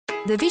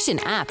The Vision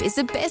app is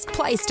the best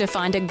place to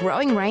find a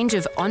growing range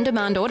of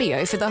on-demand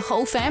audio for the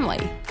whole family.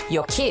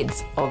 Your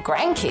kids or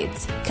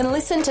grandkids can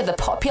listen to the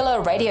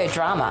popular radio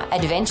drama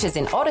Adventures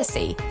in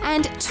Odyssey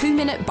and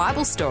 2-minute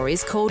Bible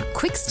stories called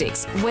Quick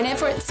Sticks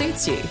whenever it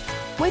suits you.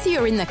 Whether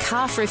you're in the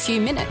car for a few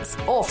minutes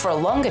or for a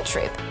longer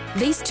trip,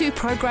 these 2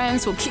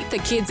 programs will keep the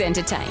kids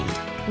entertained.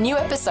 New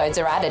episodes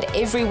are added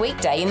every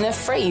weekday in the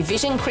free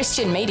Vision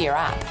Christian Media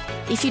app.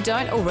 If you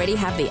don't already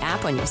have the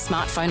app on your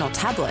smartphone or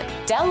tablet,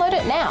 download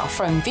it now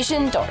from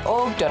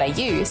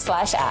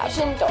vision.org.au/app.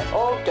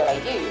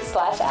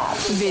 Vision.org.au/app.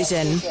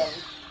 Vision.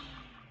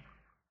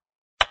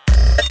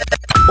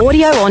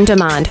 Audio on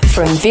demand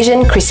from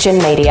Vision Christian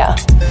Media.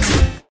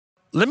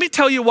 Let me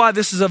tell you why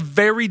this is a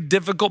very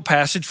difficult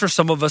passage for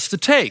some of us to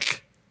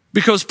take.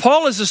 Because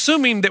Paul is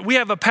assuming that we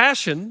have a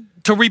passion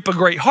to reap a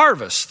great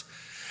harvest.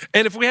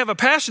 And if we have a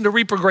passion to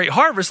reap a great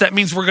harvest, that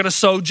means we're going to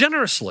sow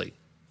generously.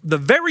 The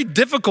very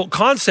difficult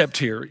concept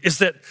here is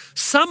that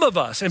some of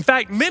us, in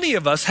fact, many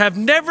of us, have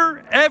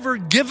never, ever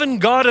given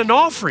God an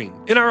offering.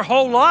 In our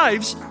whole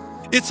lives,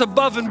 it's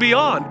above and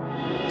beyond.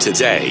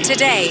 Today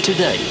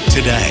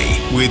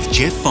with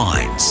Jeff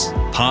Vines,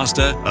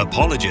 pastor,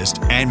 apologist,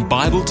 and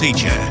Bible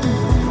teacher.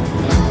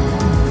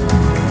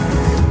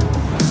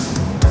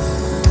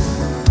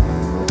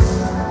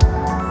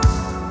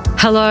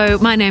 Hello,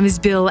 my name is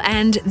Bill,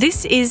 and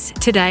this is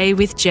Today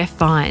with Jeff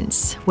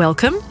Vines.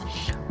 Welcome.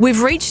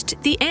 We've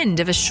reached the end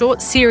of a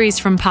short series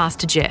from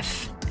Pastor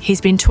Jeff. He's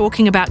been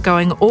talking about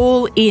going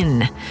all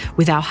in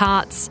with our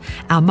hearts,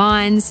 our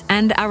minds,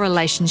 and our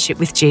relationship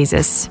with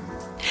Jesus.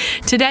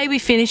 Today we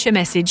finish a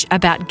message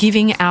about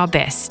giving our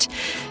best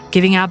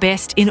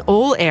in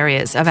all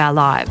areas of our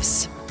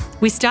lives.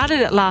 We started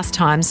it last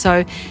time,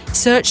 so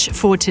search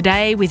for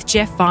Today with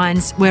Jeff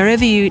Vines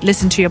wherever you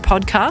listen to your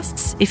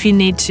podcasts if you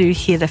need to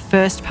hear the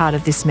first part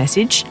of this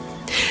message.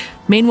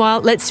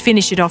 Meanwhile, let's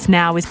finish it off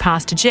now with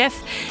Pastor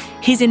Jeff.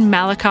 He's in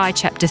Malachi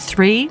chapter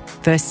 3,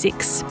 verse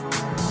 6.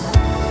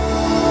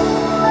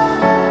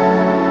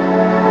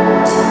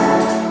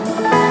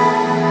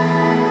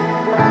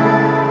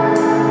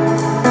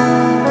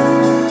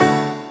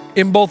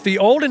 In both the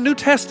Old and New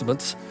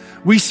Testaments,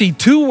 we see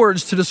 2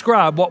 words to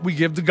describe what we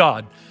give to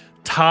God: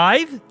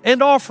 tithe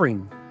and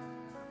offering.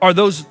 Are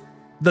those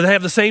that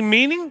have the same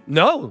meaning?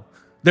 No.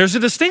 There's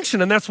a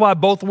distinction, and that's why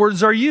both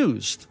words are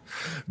used.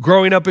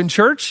 Growing up in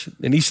church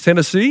in East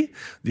Tennessee,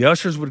 the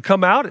ushers would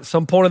come out at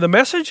some point of the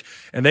message,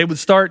 and they would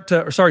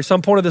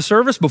some point of the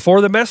service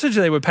before the message,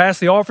 and they would pass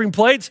the offering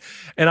plates.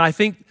 And I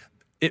think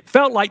it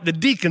felt like the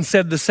deacon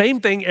said the same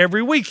thing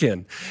every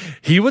weekend.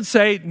 He would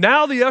say,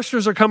 now the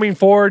ushers are coming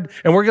forward,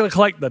 and we're going to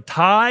collect the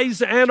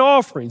tithes and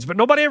offerings. But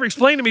nobody ever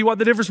explained to me what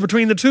the difference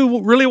between the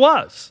 2 really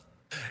was.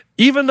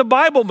 Even the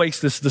Bible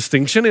makes this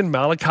distinction in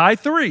Malachi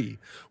 3.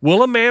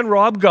 Will a man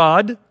rob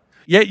God?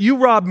 Yet you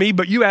rob me,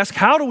 but you ask,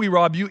 how do we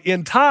rob you?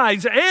 In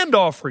tithes and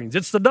offerings.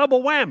 It's the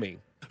double whammy.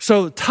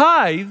 So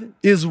tithe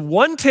is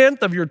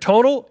 1/10 of your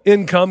total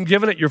income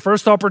given at your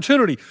first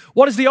opportunity.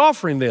 What is the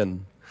offering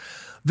then?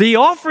 The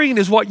offering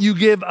is what you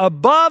give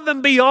above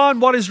and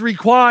beyond what is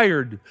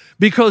required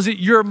because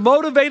you're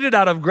motivated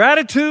out of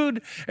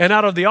gratitude and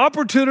out of the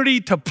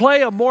opportunity to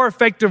play a more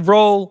effective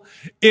role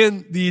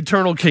in the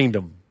eternal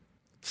kingdom.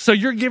 So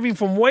you're giving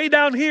from way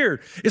down here.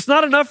 It's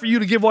not enough for you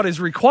to give what is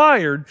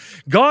required.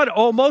 God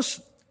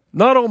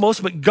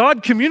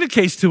God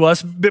communicates to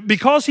us, but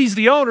because he's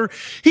the owner,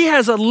 he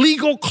has a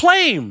legal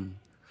claim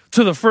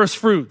to the first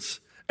fruits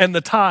and the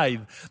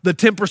tithe, the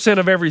 10%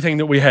 of everything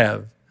that we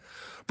have.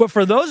 But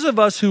for those of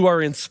us who are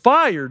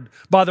inspired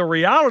by the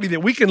reality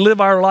that we can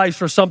live our lives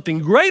for something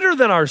greater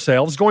than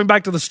ourselves, going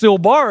back to the still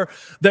bar,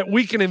 that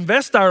we can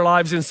invest our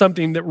lives in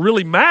something that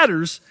really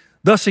matters,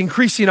 thus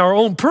increasing our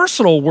own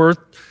personal worth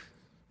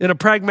in a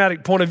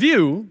pragmatic point of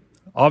view,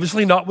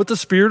 obviously not with the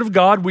Spirit of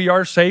God. We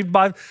are saved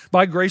by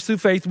grace through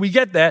faith. We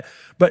get that.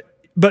 But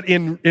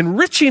in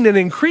enriching and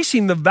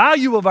increasing the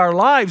value of our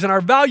lives and our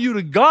value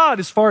to God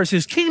as far as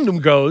his kingdom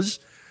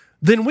goes,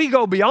 then we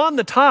go beyond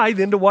the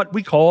tithe into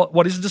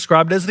what is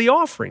described as the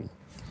offering.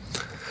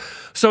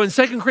 So in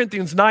 2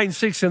 Corinthians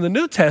 9:6 in the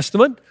New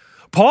Testament,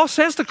 Paul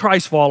says to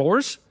Christ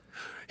followers,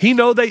 he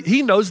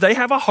knows they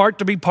have a heart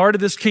to be part of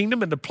this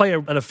kingdom and to play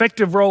an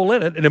effective role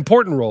in it, an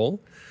important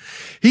role.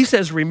 He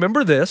says,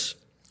 remember this,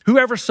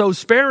 whoever sows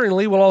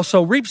sparingly will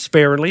also reap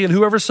sparingly, and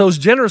whoever sows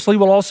generously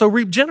will also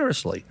reap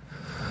generously.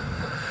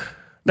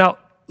 Now,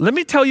 let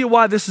me tell you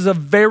why this is a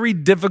very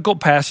difficult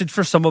passage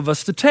for some of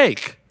us to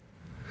take.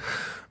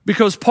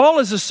 Because Paul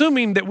is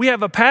assuming that we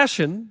have a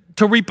passion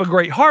to reap a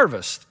great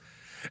harvest.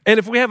 And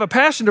if we have a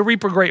passion to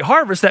reap a great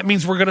harvest, that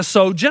means we're going to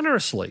sow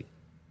generously.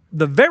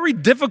 The very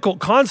difficult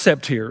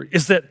concept here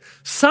is that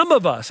some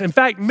of us, in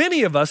fact,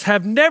 many of us,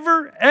 have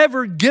never,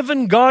 ever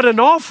given God an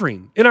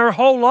offering in our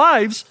whole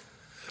lives,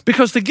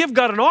 because to give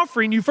God an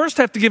offering, you first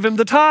have to give him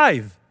the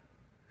tithe.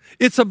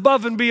 It's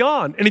above and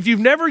beyond. And if you've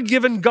never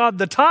given God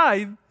the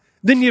tithe,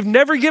 then you've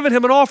never given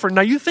him an offering.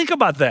 Now you think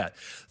about that.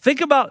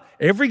 Think about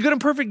every good and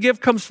perfect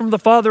gift comes from the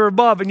Father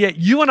above, and yet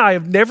you and I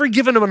have never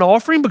given him an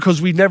offering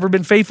because we've never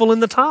been faithful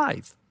in the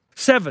tithe.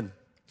 7,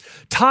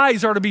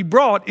 Tithes are to be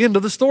brought into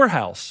the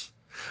storehouse.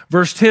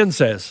 Verse 10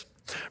 says,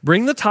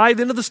 bring the tithe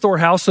into the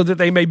storehouse so that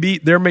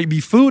there may be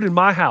food in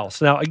my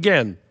house. Now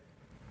again,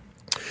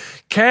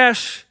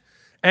 cash,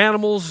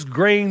 animals,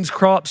 grains,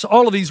 crops,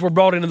 all of these were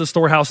brought into the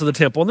storehouse of the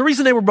temple. And the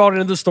reason they were brought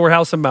into the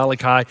storehouse in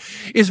Malachi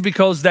is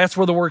because that's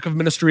where the work of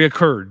ministry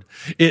occurred.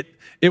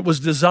 It was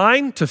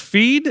designed to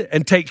feed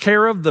and take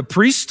care of the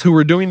priests who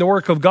were doing the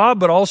work of God,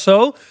 but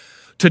also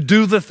to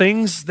do the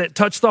things that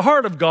touch the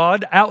heart of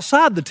God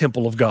outside the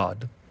temple of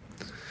God.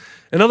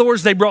 In other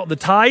words, they brought the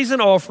tithes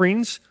and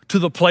offerings to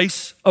the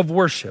place of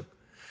worship.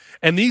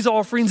 And these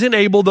offerings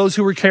enable those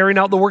who were carrying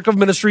out the work of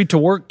ministry to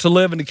work, to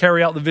live, and to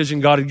carry out the vision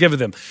God had given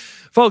them.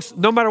 Folks,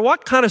 no matter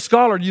what kind of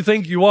scholar you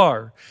think you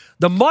are,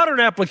 the modern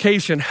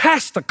application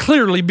has to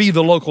clearly be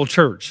the local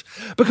church,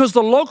 because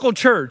the local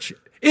church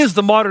is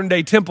the modern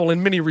day temple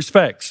in many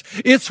respects.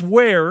 It's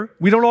where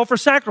we don't offer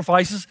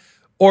sacrifices,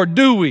 or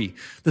do we?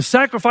 The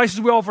sacrifices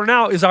we offer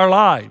now is our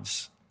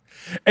lives.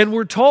 And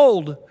we're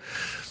told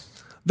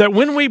that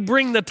when we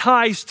bring the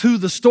tithes to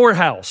the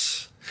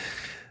storehouse,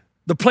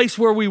 the place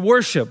where we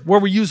worship, where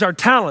we use our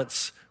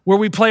talents, where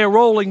we play a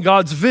role in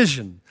God's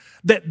vision,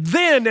 that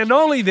then and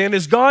only then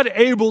is God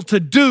able to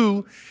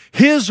do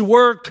his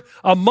work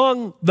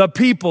among the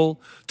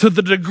people to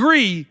the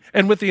degree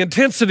and with the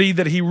intensity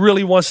that he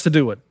really wants to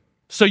do it.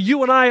 So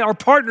you and I are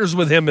partners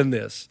with him in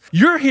this.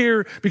 You're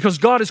here because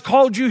God has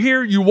called you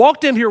here. You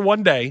walked in here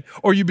one day,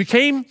 or you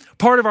became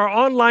part of our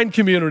online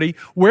community.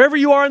 Wherever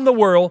you are in the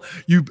world,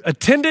 you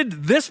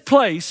attended this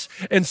place,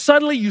 and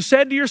suddenly you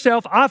said to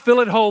yourself, I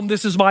feel at home.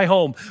 This is my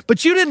home.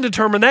 But you didn't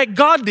determine that.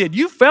 God did.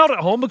 You felt at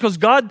home because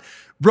God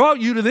brought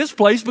you to this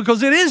place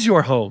because it is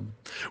your home,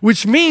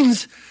 which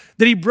means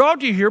that he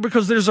brought you here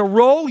because there's a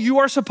role you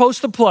are supposed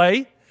to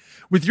play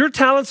with your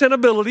talents and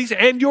abilities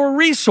and your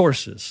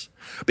resources.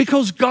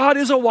 Because God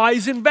is a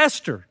wise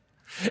investor.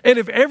 And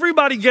if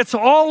everybody gets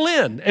all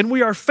in and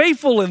we are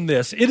faithful in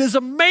this, it is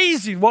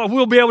amazing what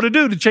we'll be able to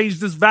do to change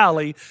this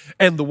valley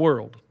and the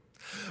world.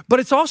 But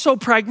it's also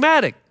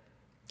pragmatic.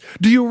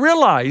 Do you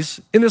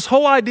realize in this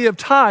whole idea of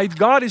tithe,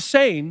 God is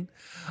saying,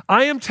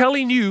 I am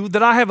telling you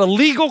that I have a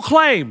legal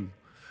claim.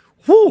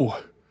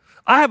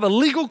 I have a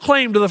legal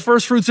claim to the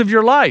first fruits of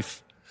your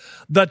life.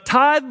 The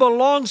tithe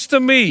belongs to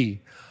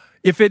me.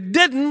 If it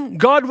didn't,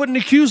 God wouldn't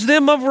accuse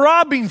them of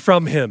robbing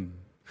from him.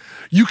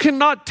 You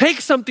cannot take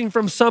something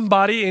from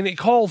somebody and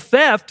call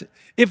theft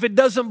if it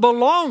doesn't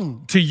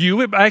belong to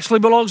you. It actually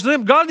belongs to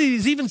them. God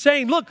is even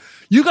saying, look,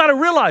 you got to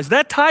realize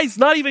that tithe's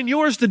not even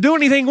yours to do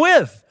anything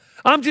with.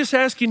 I'm just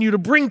asking you to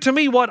bring to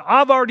me what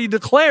I've already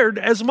declared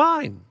as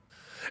mine.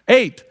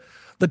 8,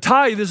 the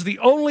tithe is the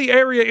only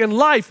area in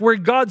life where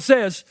God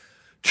says,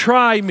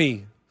 try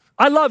me.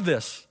 I love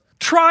this.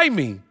 Try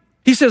me.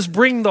 He says,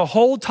 bring the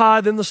whole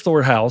tithe in the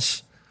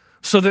storehouse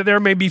so that there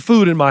may be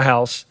food in my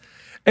house.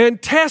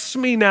 And test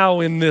me now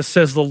in this,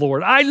 says the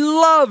Lord. I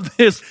love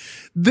this.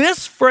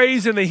 This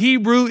phrase in the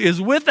Hebrew is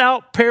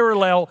without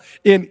parallel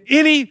in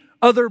any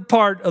other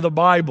part of the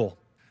Bible.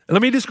 And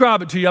let me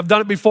describe it to you. I've done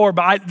it before,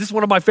 but this is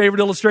one of my favorite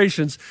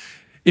illustrations.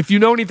 If you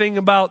know anything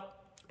about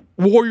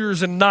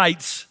warriors and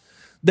knights,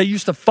 they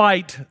used to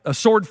fight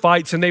sword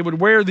fights, and they would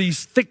wear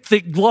these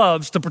thick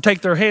gloves to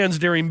protect their hands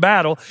during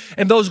battle.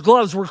 And those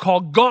gloves were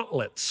called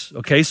gauntlets.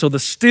 Okay, so the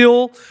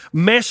steel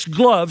mesh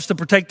gloves to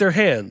protect their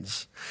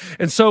hands.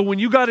 And so when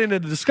you got into a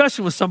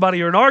discussion with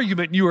somebody or an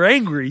argument and you were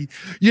angry,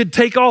 you'd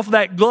take off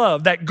that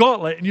glove, that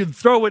gauntlet, and you'd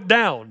throw it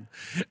down.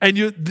 And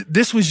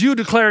this was you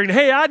declaring,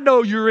 hey, I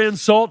know your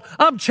insult.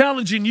 I'm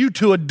challenging you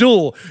to a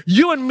duel.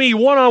 You and me,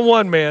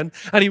 one-on-one, man.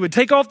 And he would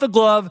take off the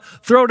glove,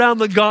 throw down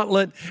the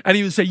gauntlet, and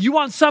he would say, you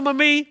want some of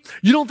me?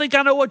 You don't think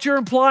I know what you're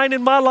implying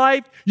in my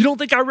life? You don't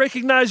think I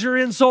recognize your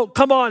insult?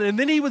 Come on. And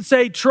then he would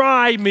say,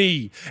 try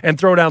me, and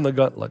throw down the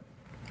gauntlet.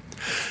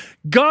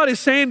 God is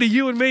saying to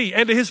you and me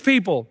and to his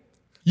people,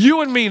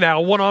 you and me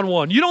now,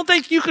 one-on-one, you don't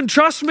think you can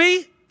trust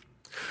me?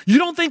 You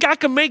don't think I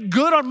can make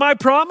good on my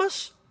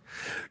promise?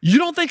 You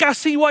don't think I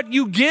see what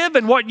you give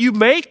and what you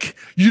make?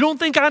 You don't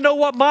think I know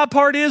what my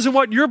part is and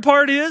what your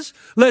part is?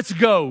 Let's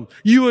go.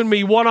 You and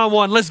me,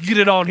 one-on-one. Let's get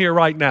it on here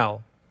right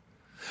now.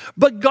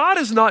 But God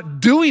is not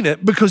doing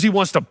it because he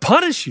wants to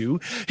punish you.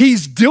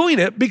 He's doing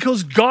it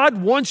because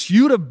God wants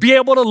you to be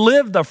able to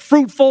live the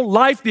fruitful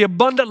life, the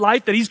abundant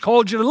life that he's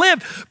called you to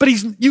live. But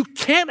you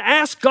can't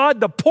ask God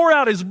to pour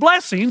out his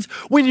blessings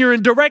when you're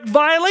in direct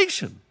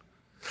violation.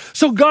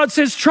 So God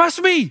says,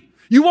 trust me.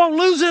 You won't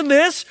lose in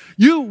this.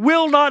 You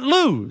will not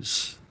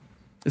lose.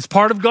 It's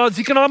part of God's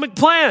economic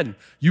plan.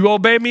 You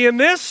obey me in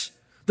this,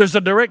 there's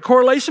a direct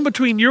correlation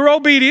between your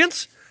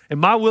obedience and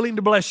my willing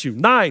to bless you.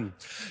 9,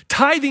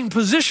 tithing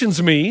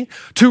positions me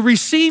to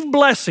receive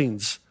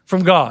blessings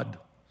from God.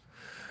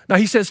 Now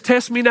he says,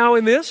 test me now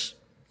in this.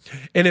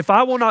 And if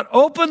I will not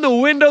open the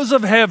windows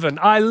of heaven,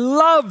 I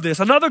love this.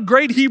 Another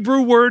great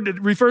Hebrew word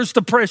that refers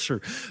to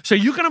pressure. So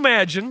you can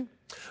imagine,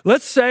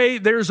 let's say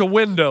there's a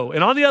window,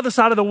 and on the other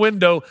side of the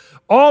window,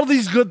 all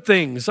these good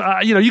things,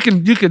 you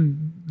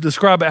can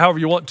describe it however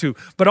you want to,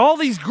 but all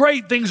these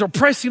great things are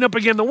pressing up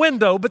against the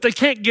window, but they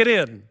can't get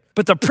in.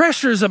 But the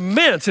pressure is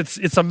immense.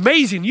 It's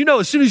amazing. You know,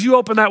 as soon as you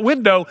open that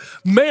window,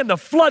 man, the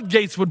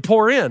floodgates would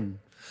pour in.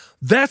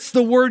 That's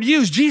the word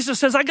used. Jesus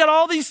says, I got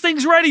all these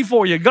things ready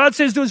for you. God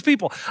says to his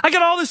people, I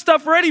got all this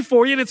stuff ready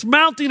for you, and it's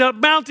mounting up,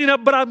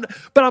 but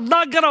I'm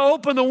not going to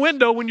open the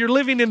window when you're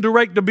living in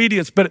direct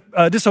disobedience.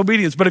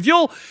 But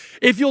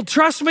if you'll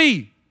trust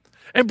me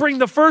and bring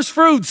the first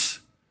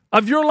fruits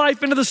of your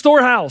life into the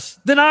storehouse,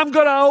 then I'm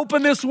going to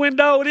open this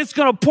window, and it's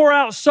going to pour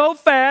out so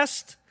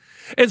fast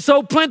and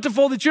so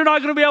plentiful that you're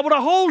not going to be able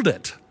to hold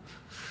it.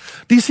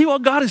 Do you see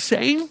what God is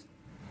saying?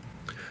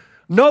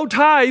 No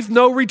tithe,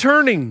 no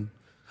returning.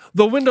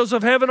 The windows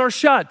of heaven are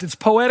shut. It's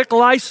poetic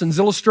license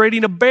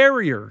illustrating a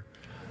barrier.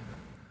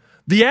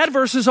 The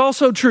adverse is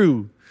also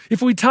true.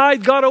 If we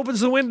tithe, God opens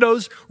the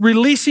windows,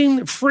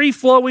 releasing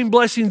free-flowing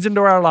blessings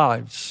into our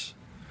lives.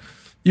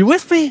 You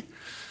with me?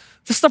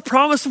 This is the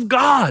promise of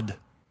God.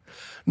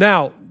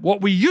 Now,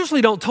 what we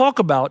usually don't talk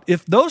about,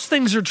 if those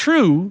things are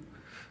true,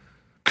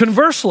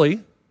 conversely,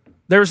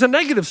 there's a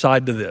negative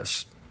side to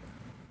this.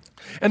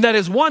 And that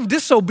is, one,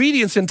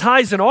 disobedience in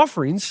tithes and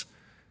offerings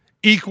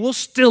equals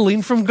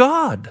stealing from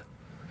God.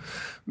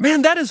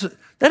 Man, that is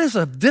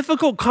a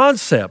difficult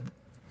concept.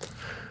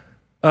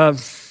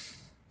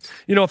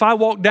 If I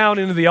walk down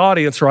into the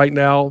audience right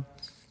now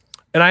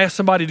and I ask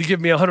somebody to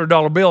give me a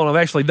 $100 bill, and I've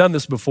actually done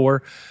this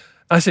before,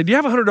 I said, do you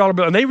have a $100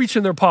 bill? And they reach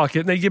in their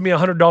pocket and they give me a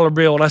 $100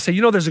 bill. And I say,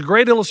 there's a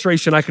great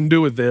illustration I can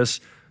do with this.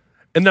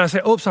 And then I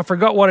say, oops, I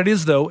forgot what it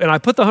is though. And I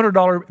put the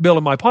 $100 bill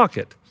in my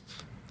pocket.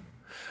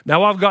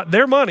 Now I've got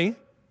their money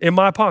in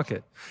my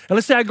pocket. And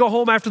let's say I go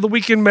home after the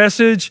weekend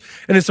message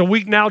and it's a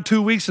week now,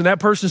 2 weeks, and that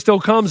person still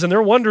comes and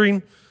they're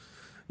wondering,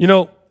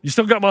 you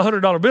still got my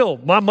 $100 bill.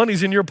 My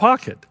money's in your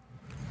pocket.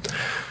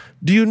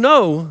 Do you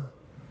know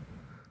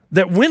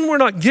that when we're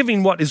not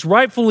giving what is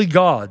rightfully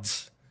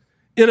God's,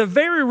 in a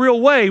very real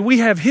way, we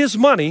have his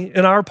money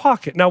in our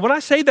pocket. Now, when I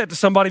say that to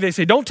somebody, they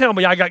say, don't tell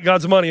me I got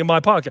God's money in my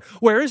pocket.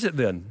 Where is it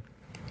then?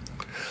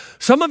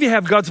 Some of you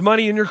have God's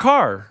money in your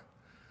car,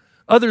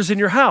 others in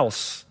your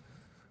house.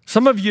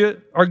 Some of you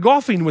are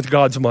golfing with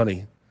God's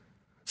money.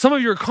 Some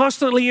of you are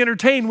constantly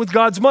entertained with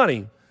God's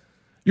money.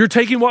 You're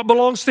taking what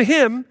belongs to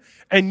him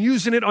and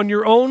using it on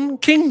your own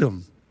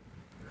kingdom.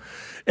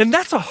 And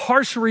that's a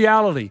harsh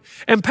reality.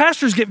 And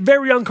pastors get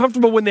very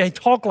uncomfortable when they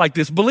talk like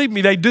this. Believe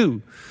me, they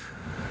do.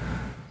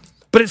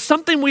 But it's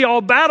something we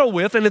all battle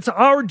with, and it's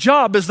our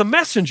job as the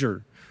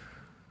messenger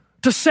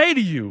to say to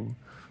you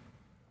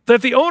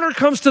that the owner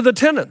comes to the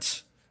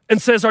tenants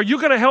and says, are you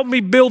going to help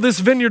me build this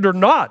vineyard or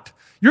not?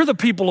 You're the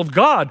people of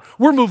God.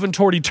 We're moving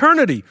toward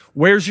eternity.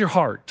 Where's your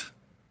heart?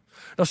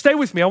 Now stay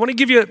with me. I want to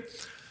give you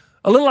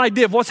a little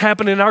idea of what's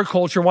happening in our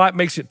culture, why it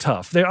makes it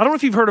tough. I don't know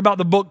if you've heard about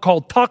the book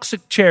called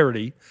Toxic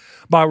Charity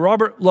by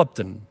Robert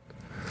Lupton.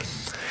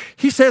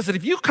 He says that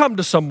if you come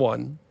to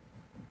someone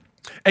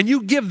and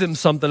you give them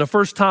something a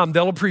first time,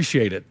 they'll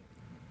appreciate it.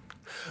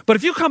 But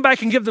if you come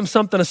back and give them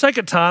something a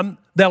second time,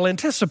 they'll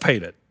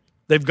anticipate it.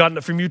 They've gotten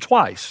it from you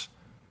twice.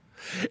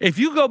 If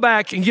you go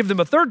back and give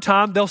them a third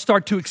time, they'll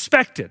start to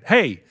expect it.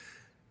 Hey,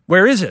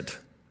 where is it?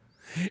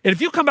 And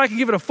if you come back and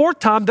give it a fourth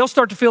time, they'll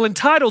start to feel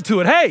entitled to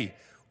it. Hey,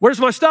 where's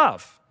my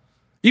stuff?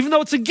 Even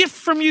though it's a gift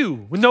from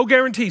you with no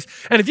guarantees.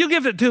 And if you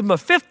give it to them a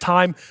fifth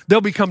time,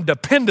 they'll become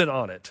dependent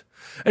on it.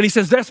 And he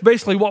says that's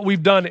basically what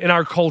we've done in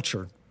our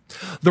culture.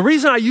 The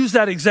reason I use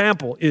that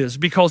example is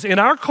because in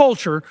our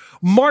culture,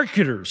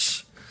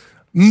 marketers,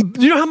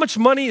 you know how much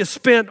money is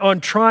spent on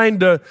trying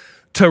to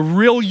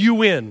reel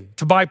you in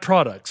to buy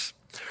products?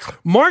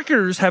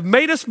 Marketers have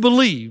made us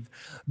believe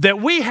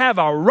that we have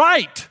a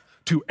right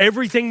to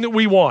everything that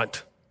we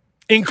want,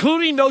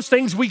 including those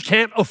things we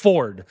can't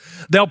afford.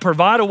 They'll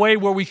provide a way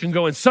where we can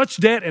go in such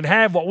debt and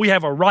have what we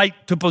have a right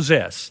to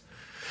possess.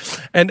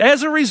 And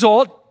as a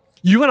result,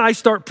 you and I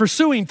start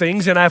pursuing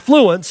things in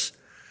affluence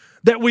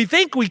that we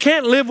think we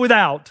can't live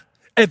without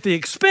at the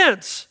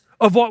expense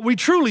of what we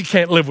truly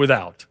can't live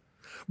without.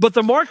 But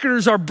the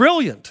marketers are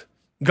brilliant.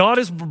 God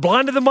has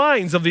blinded the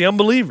minds of the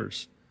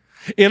unbelievers.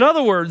 In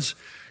other words,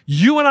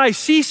 you and I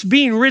cease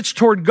being rich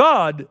toward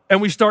God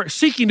and we start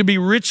seeking to be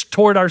rich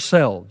toward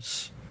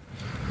ourselves.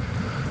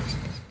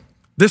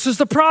 This is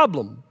the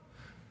problem.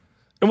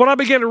 And what I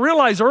began to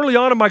realize early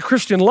on in my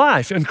Christian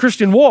life and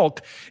Christian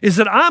walk is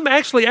that I'm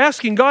actually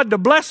asking God to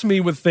bless me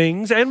with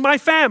things and my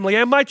family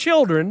and my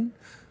children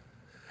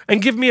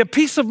and give me a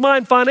peace of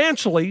mind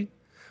financially,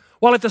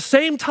 while at the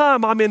same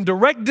time I'm in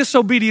direct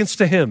disobedience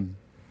to him.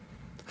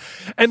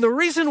 And the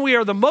reason we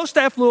are the most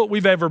affluent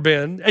we've ever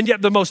been, and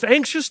yet the most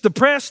anxious,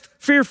 depressed,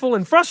 fearful,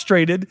 and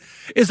frustrated,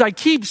 is I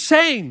keep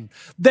saying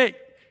that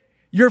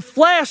your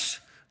flesh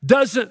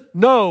doesn't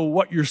know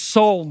what your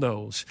soul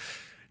knows.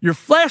 Your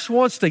flesh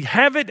wants to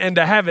have it and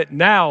to have it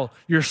now.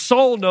 Your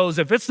soul knows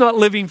if it's not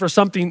living for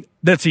something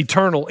that's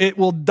eternal, it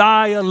will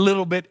die a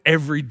little bit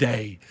every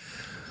day.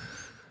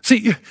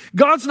 See,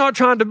 God's not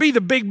trying to be the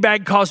big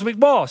bad cosmic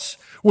boss.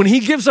 When he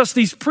gives us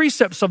these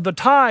precepts of the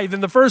tithe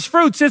and the first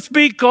fruits, it's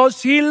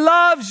because he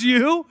loves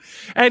you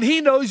and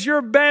he knows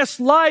your best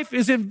life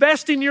is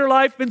investing your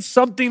life in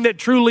something that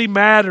truly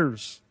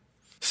matters.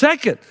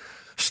 Second,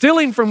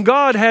 Stealing from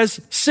God has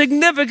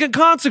significant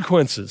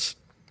consequences.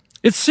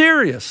 It's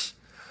serious.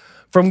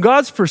 From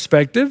God's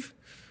perspective,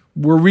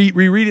 we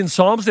read in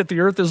Psalms that the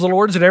earth is the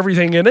Lord's and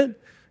everything in it.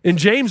 In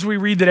James, we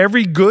read that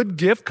every good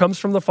gift comes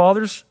from the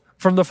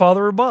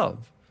Father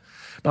above.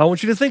 Now, I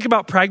want you to think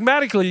about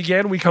pragmatically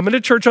again. We come into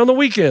church on the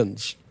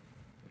weekends.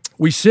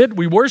 We sit,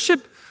 we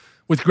worship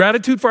with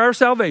gratitude for our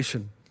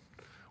salvation.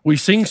 We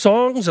sing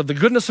songs of the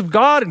goodness of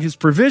God and His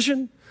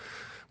provision.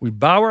 We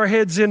bow our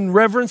heads in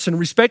reverence and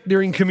respect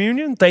during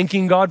communion,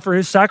 thanking God for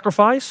His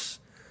sacrifice.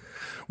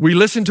 We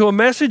listen to a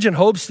message in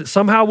hopes that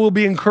somehow we'll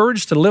be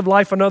encouraged to live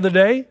life another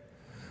day.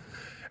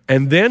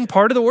 And then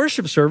part of the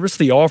worship service,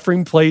 the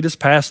offering plate is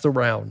passed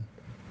around.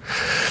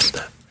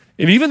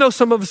 And even though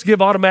some of us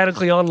give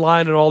automatically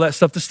online and all that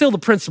stuff, the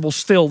principle's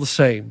still the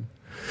same.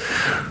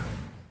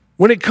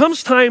 When it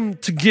comes time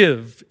to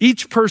give,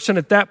 each person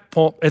at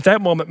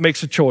that moment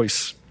makes a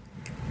choice.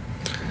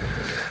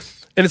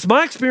 And it's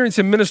my experience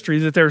in ministry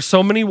that there are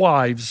so many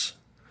wives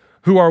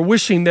who are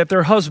wishing that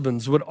their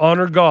husbands would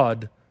honor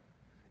God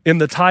in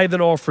the tithe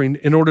and offering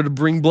in order to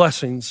bring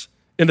blessings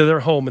into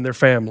their home and their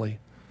family.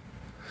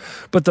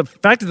 But the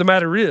fact of the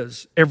matter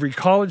is, every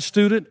college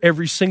student,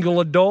 every single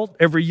adult,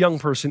 every young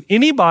person,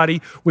 anybody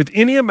with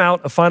any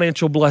amount of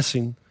financial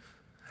blessing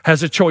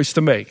has a choice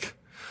to make.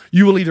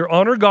 You will either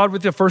honor God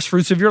with the first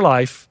fruits of your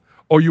life,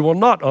 or you will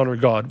not honor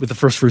God with the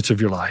first fruits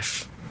of your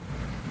life.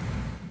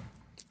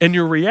 And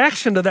your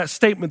reaction to that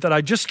statement that I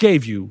just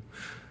gave you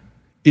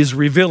is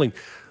revealing.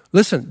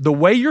 Listen, the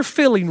way you're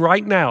feeling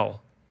right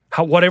now,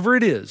 whatever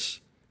it is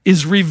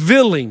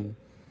revealing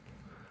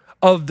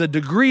of the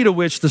degree to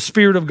which the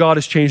Spirit of God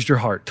has changed your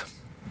heart.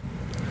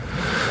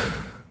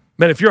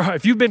 Man, if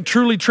you've been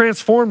truly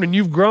transformed and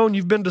you've grown,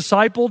 you've been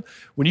discipled,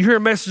 when you hear a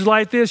message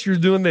like this, you're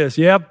doing this.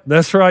 Yep,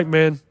 that's right,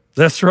 man.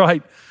 That's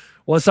right.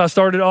 Once I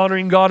started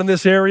honoring God in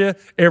this area,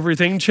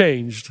 everything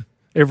changed.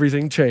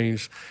 Everything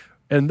changed.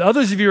 And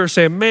others of you are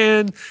saying,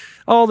 man,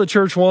 all the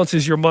church wants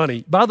is your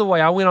money. By the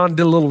way, I went on and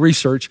did a little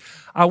research.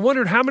 I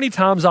wondered how many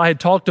times I had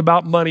talked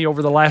about money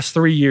over the last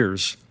 3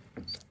 years.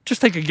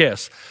 Just take a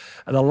guess.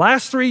 In the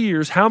last 3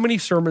 years, how many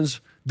sermons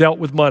dealt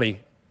with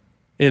money?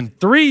 In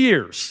 3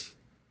 years,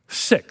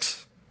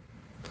 6.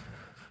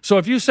 So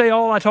if you say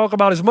all I talk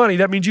about is money,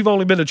 that means you've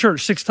only been to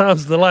church 6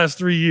 times in the last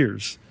 3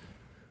 years.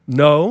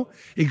 No,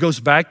 it goes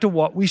back to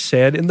what we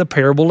said in the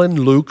parable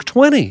in Luke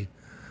 20.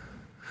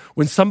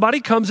 When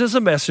somebody comes as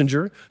a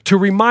messenger to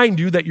remind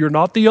you that you're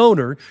not the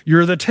owner,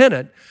 you're the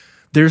tenant,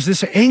 there's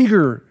this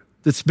anger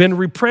that's been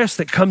repressed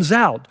that comes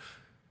out.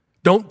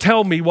 Don't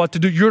tell me what to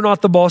do. You're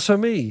not the boss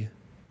of me.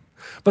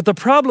 But the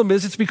problem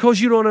is, it's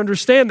because you don't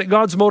understand that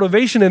God's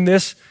motivation in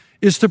this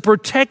is to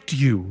protect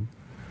you.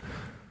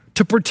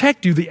 To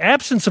protect you. The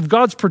absence of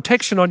God's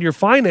protection on your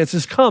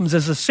finances comes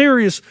as a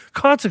serious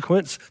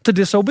consequence to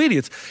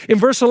disobedience. In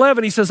verse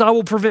 11, He says, I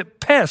will prevent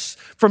pests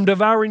from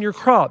devouring your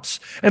crops,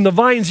 and the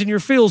vines in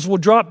your fields will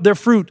not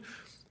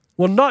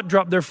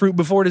drop their fruit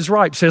before it is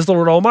ripe, says the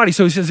Lord Almighty.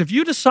 So He says, if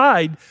you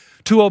decide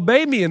to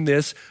obey me in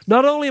this,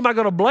 not only am I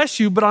going to bless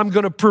you, but I'm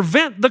going to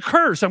prevent the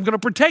curse. I'm going to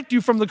protect you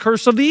from the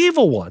curse of the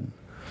evil one.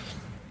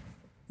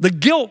 The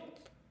guilt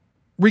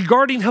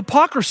regarding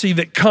hypocrisy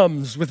that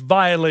comes with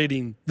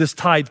violating this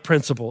tithe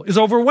principle is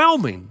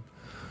overwhelming.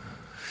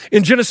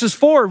 In Genesis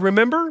 4,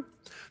 remember?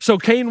 So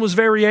Cain was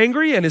very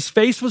angry and his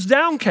face was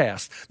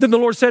downcast. Then the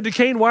Lord said to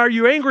Cain, why are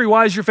you angry?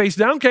 Why is your face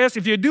downcast?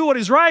 If you do what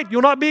is right,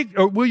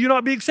 will you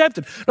not be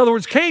accepted? In other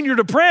words, Cain, you're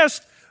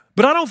depressed,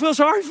 but I don't feel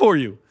sorry for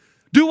you.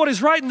 Do what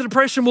is right and the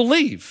depression will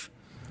leave.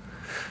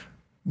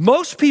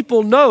 Most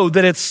people know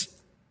that it's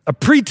a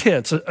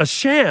pretense, a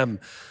sham,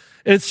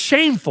 and it's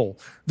shameful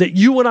that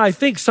you and I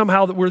think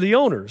somehow that we're the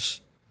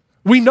owners.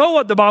 We know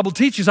what the Bible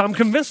teaches. I'm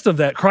convinced of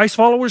that. Christ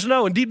followers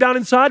know. And deep down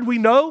inside, we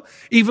know,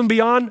 even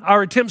beyond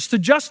our attempts to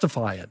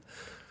justify it.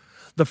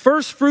 The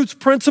first fruits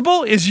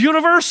principle is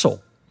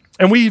universal.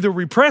 And we either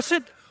repress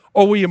it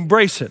or we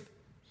embrace it.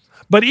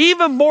 But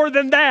even more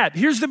than that,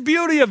 here's the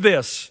beauty of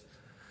this.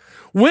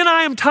 When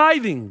I am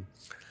tithing,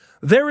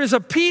 there is a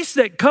peace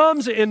that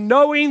comes in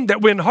knowing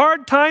that when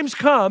hard times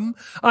come,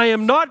 I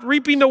am not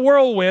reaping the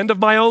whirlwind of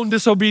my own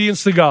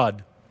disobedience to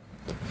God.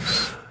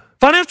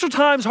 Financial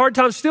times, hard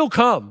times still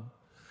come.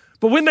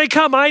 But when they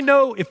come, I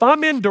know if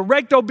I'm in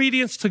direct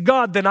obedience to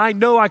God, then I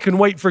know I can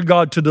wait for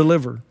God to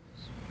deliver.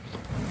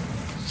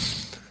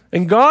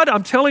 And God,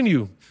 I'm telling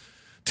you,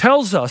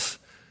 tells us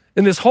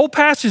in this whole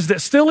passage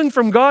that stealing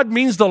from God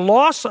means the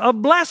loss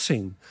of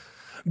blessing.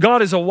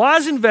 God is a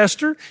wise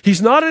investor.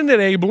 He's not an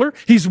enabler.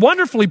 He's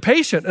wonderfully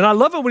patient. And I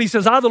love it when He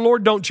says, I, the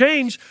Lord, don't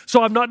change,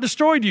 so I've not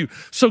destroyed you.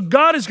 So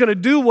God is going to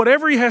do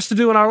whatever He has to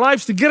do in our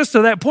lives to get us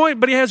to that point,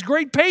 but He has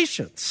great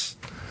patience.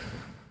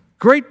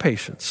 Great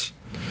patience.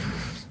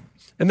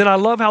 And then I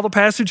love how the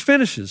passage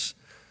finishes.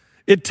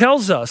 It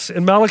tells us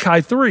in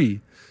Malachi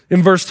 3,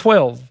 in verse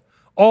 12,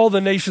 all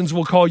the nations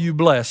will call you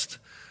blessed,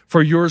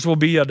 for yours will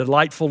be a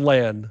delightful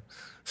land,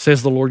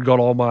 says the Lord God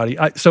Almighty.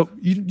 So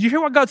you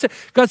hear what God said?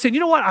 God said, you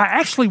know what? I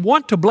actually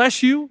want to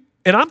bless you,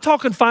 and I'm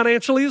talking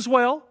financially as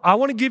well. I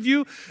want to give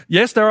you,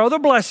 yes, there are other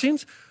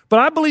blessings, but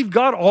I believe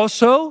God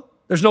also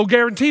There's no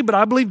guarantee, but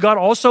I believe God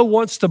also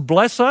wants to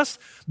bless us,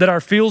 that our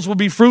fields will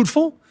be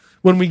fruitful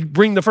when we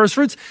bring the first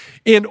fruits,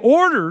 in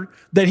order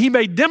that he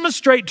may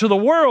demonstrate to the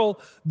world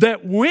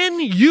that when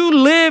you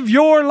live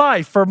your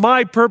life for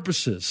my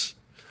purposes,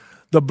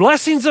 the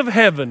blessings of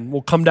heaven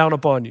will come down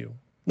upon you.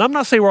 Now, I'm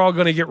not saying we're all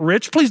going to get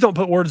rich. Please don't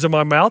put words in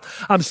my mouth.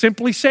 I'm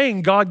simply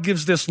saying God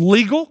gives this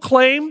legal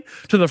claim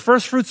to the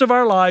first fruits of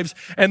our lives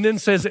and then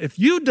says, if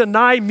you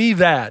deny me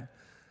that,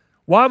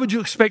 why would you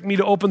expect me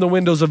to open the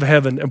windows of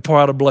heaven and pour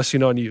out a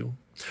blessing on you?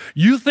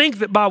 You think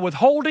that by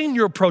withholding,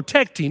 you're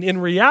protecting. In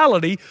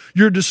reality,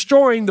 you're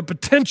destroying the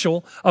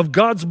potential of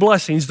God's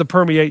blessings to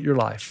permeate your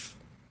life.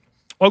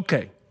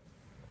 Okay.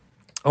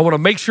 I want to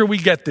make sure we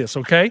get this,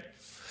 okay?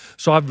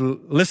 So I've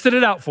listed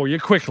it out for you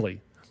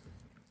quickly.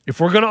 If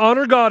we're going to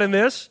honor God in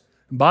this,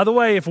 and by the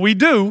way, if we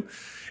do,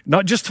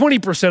 not just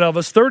 20% of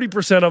us,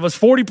 30% of us,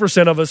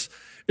 40% of us,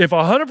 if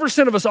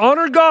 100% of us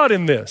honor God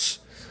in this,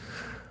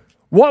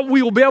 what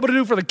we will be able to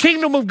do for the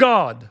kingdom of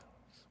God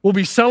will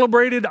be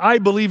celebrated, I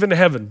believe, in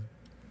heaven.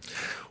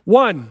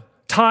 1,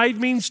 tithe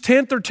means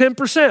tenth or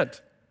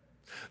 10%.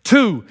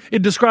 2,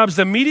 it describes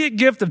the immediate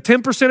gift of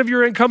 10% of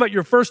your income at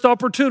your first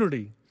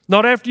opportunity.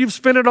 Not after you've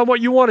spent it on what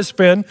you want to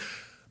spend,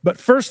 but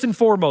first and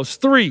foremost.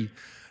 3,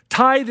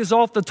 tithe is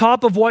off the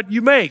top of what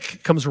you make.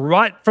 It comes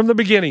right from the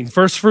beginning,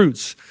 first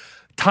fruits.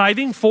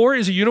 Tithing, 4,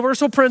 is a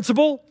universal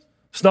principle.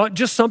 It's not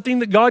just something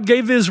that God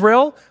gave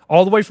Israel,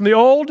 all the way from the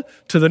old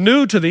to the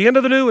new, to the end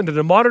of the new, and to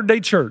the modern day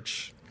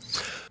church.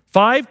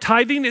 5,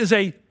 tithing is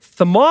a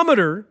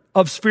thermometer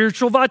of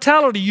spiritual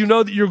vitality. You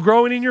know that you're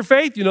growing in your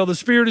faith. You know the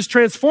Spirit is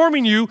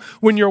transforming you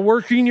when you're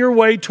working your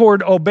way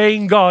toward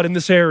obeying God in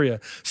this area.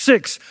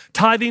 6,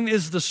 tithing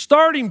is the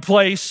starting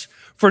place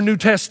for New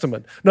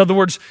Testament. In other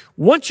words,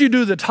 once you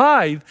do the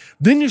tithe,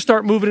 then you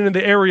start moving into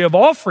the area of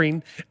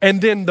offering, and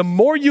then the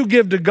more you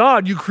give to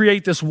God, you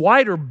create this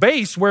wider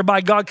base whereby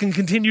God can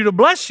continue to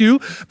bless you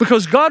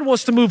because God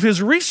wants to move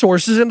his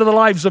resources into the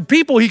lives of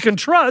people he can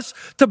trust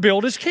to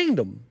build his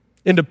kingdom,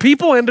 into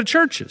people and to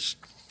churches.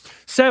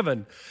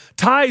 7,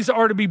 tithes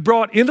are to be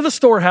brought into the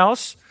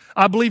storehouse.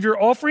 I believe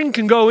your offering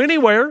can go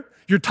anywhere.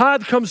 Your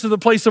tithe comes to the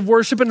place of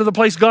worship, into the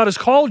place God has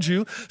called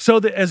you, so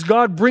that as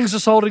God brings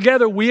us all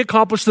together, we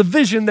accomplish the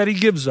vision that he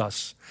gives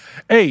us.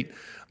 8,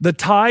 the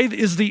tithe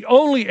is the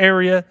only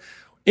area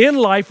in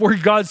life where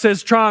God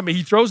says, try me.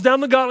 He throws down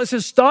the gauntlet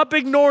and says, stop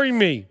ignoring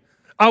me.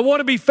 I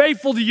want to be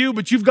faithful to you,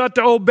 but you've got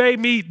to obey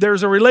me.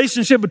 There's a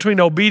relationship between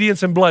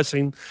obedience and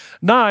blessing.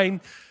 9,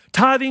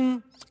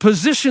 tithing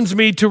positions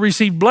me to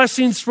receive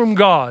blessings from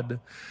God.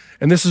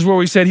 And this is where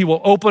we said he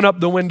will open up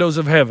the windows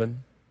of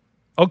heaven.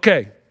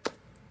 Okay.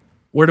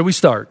 Where do we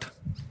start?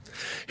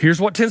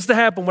 Here's what tends to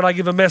happen when I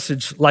give a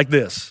message like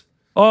this.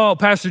 Oh,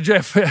 Pastor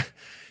Jeff,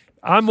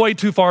 I'm way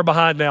too far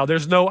behind now.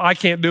 I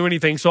can't do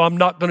anything, so I'm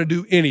not going to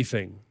do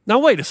anything. Now,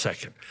 wait a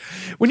second.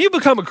 When you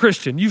become a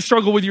Christian, you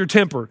struggle with your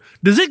temper.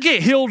 Does it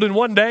get healed in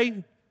one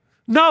day?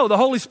 No, the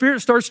Holy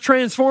Spirit starts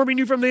transforming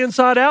you from the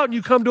inside out, and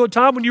you come to a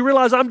time when you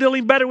realize I'm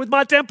dealing better with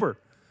my temper.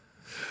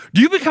 Do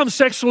you become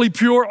sexually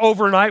pure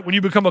overnight when you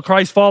become a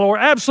Christ follower?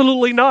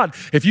 Absolutely not.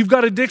 If you've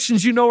got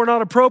addictions you know are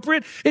not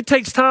appropriate, it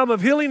takes time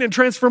of healing and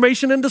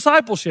transformation and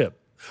discipleship.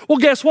 Well,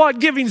 guess what?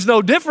 Giving's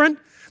no different.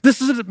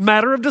 This is a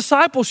matter of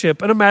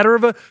discipleship and a matter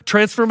of a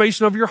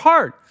transformation of your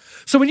heart.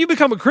 So when you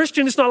become a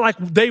Christian, it's not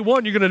like day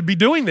one you're going to be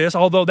doing this,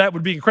 although that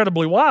would be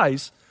incredibly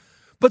wise.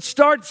 But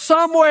start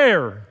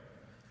somewhere.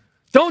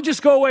 Don't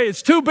just go away.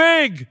 It's too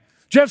big.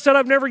 Jeff said,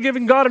 I've never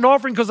given God an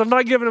offering because I'm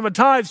not giving him a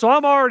tithe, so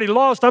I'm already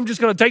lost. I'm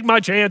just going to take my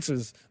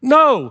chances.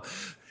 No.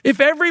 If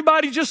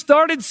everybody just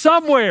started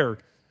somewhere,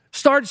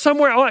 start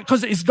somewhere,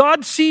 because as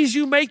God sees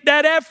you make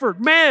that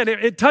effort, man,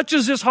 it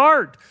touches his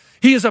heart.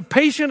 He is a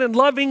patient and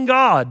loving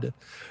God.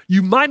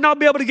 You might not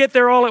be able to get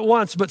there all at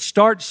once, but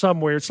start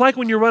somewhere. It's like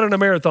when you're running a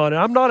marathon.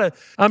 And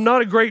I'm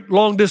not a great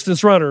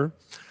long-distance runner,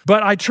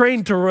 but I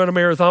trained to run a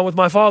marathon with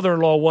my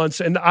father-in-law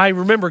once, and I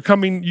remember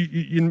coming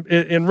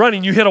in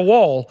running, you hit a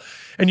wall,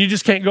 and you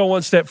just can't go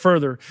one step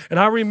further. And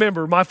I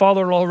remember my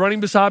father-in-law running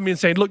beside me and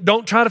saying, look,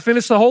 don't try to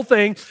finish the whole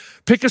thing.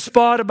 Pick a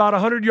spot about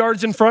 100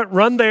 yards in front,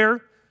 run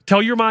there.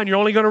 Tell your mind you're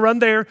only going to run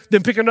there,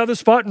 then pick another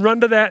spot and run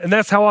to that. And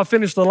that's how I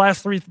finished the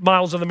last 3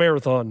 miles of the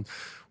marathon.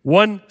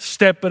 One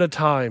step at a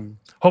time,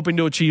 hoping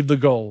to achieve the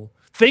goal.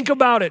 Think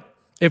about it.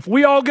 If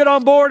we all get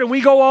on board and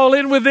we go all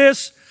in with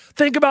this,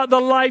 think about the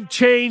life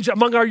change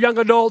among our young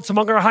adults,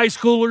 among our high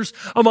schoolers,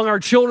 among our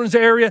children's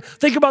area.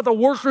 Think about the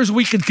workers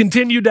we could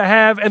continue to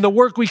have and the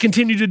work we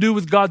continue to do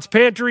with God's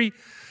pantry.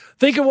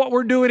 Think of what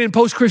we're doing in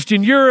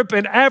post-Christian Europe,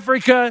 in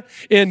Africa,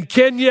 in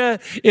Kenya,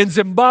 in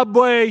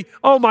Zimbabwe,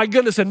 oh my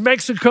goodness, in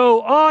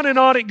Mexico, on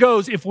it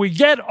goes. If we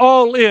get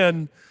all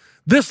in,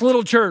 this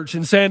little church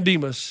in San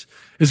Dimas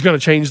is going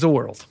to change the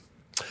world.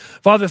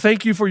 Father,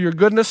 thank you for your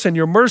goodness and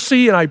your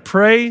mercy, and I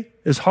pray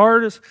as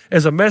hard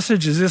as a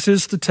message as this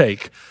is to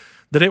take,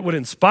 that it would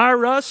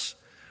inspire us,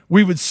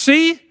 we would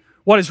see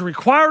what is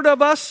required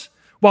of us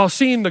while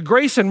seeing the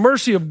grace and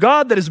mercy of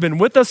God that has been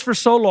with us for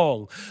so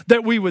long,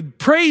 that we would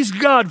praise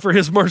God for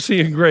his mercy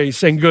and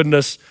grace and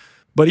goodness,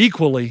 but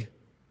equally,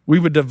 we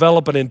would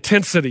develop an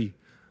intensity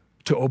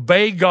to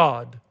obey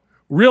God,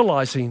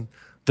 realizing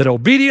that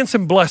obedience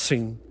and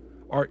blessing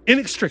are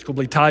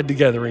inextricably tied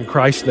together in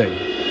Christ's name.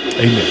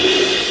 Amen.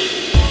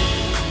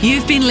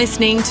 You've been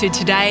listening to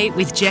Today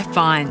with Jeff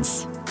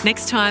Vines.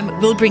 Next time,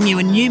 we'll bring you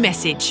a new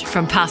message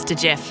from Pastor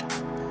Jeff.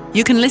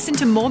 You can listen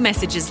to more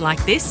messages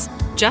like this.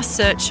 Just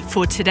search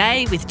for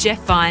Today with Jeff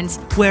Vines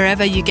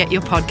wherever you get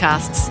your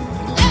podcasts.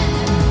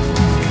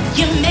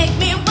 You make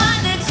me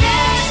wanna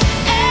dance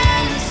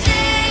and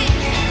sing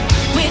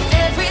with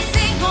every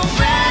single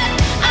breath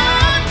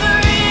I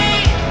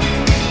breathe.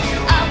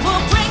 I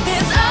will bring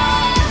this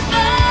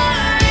offering.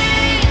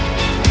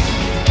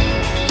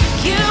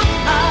 You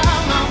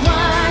are my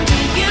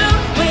wonder, you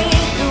bring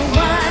the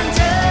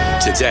wonder.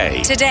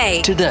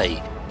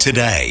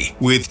 Today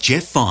with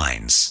Jeff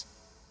Vines.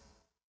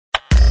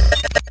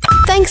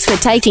 Thanks for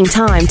taking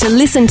time to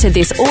listen to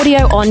this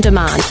audio on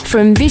demand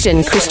from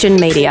Vision Christian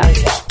Media.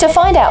 To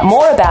find out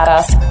more about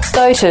us,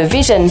 go to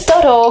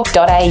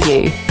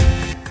vision.org.au.